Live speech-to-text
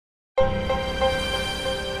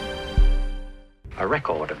a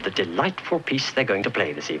record of the delightful piece they're going to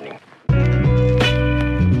play this evening.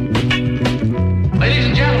 Ladies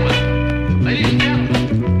and gentlemen, ladies and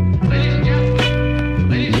gentlemen, ladies and gentlemen,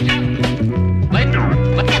 ladies and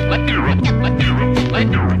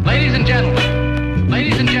gentlemen, ladies and gentlemen,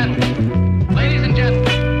 ladies and gentlemen, ladies and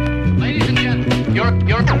gentlemen, ladies and gentlemen, your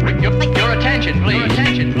attention, please. Your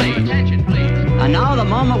attention, please. Attention, please. And now the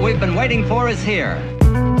moment we've been waiting for is here.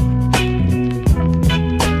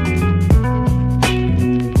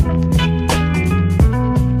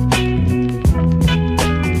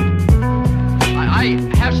 I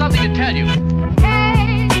have something to tell you.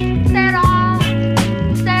 Hey, set off,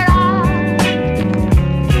 set off.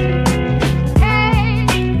 Hey,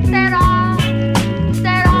 set off,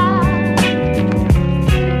 set off.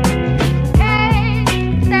 Hey,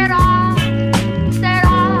 set off, set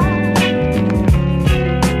off.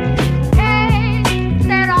 Hey,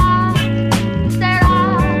 set off, set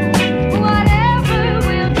off. Whatever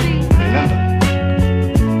will be,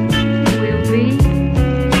 will be.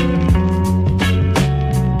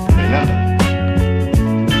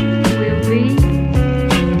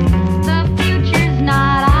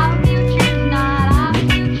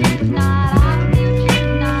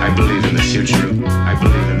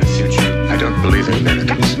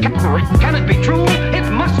 Can it be true? It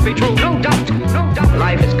must be true, no doubt, no doubt.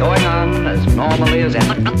 Life is going on as normally as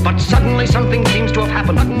ever. But suddenly something seems to have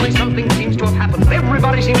happened. Suddenly something seems to have happened.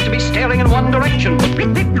 Everybody seems to be staring in one direction.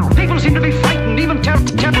 People seem to be frightened, even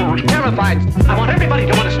terrified. I want everybody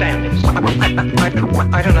to understand this. I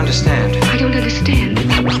don't understand. I don't understand.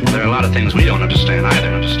 There are a lot of things we don't understand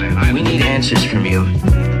either. We need answers from you.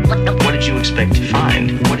 What did you expect to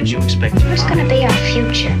find? What did you expect to Who's find? going to be our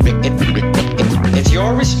future? It's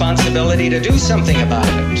your responsibility to do something about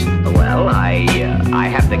it. Well, I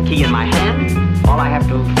have the key in my hand. All I have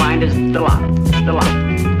to find is the lock. The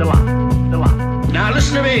lock. The lock. The lock. Now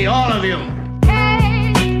listen to me, all of you.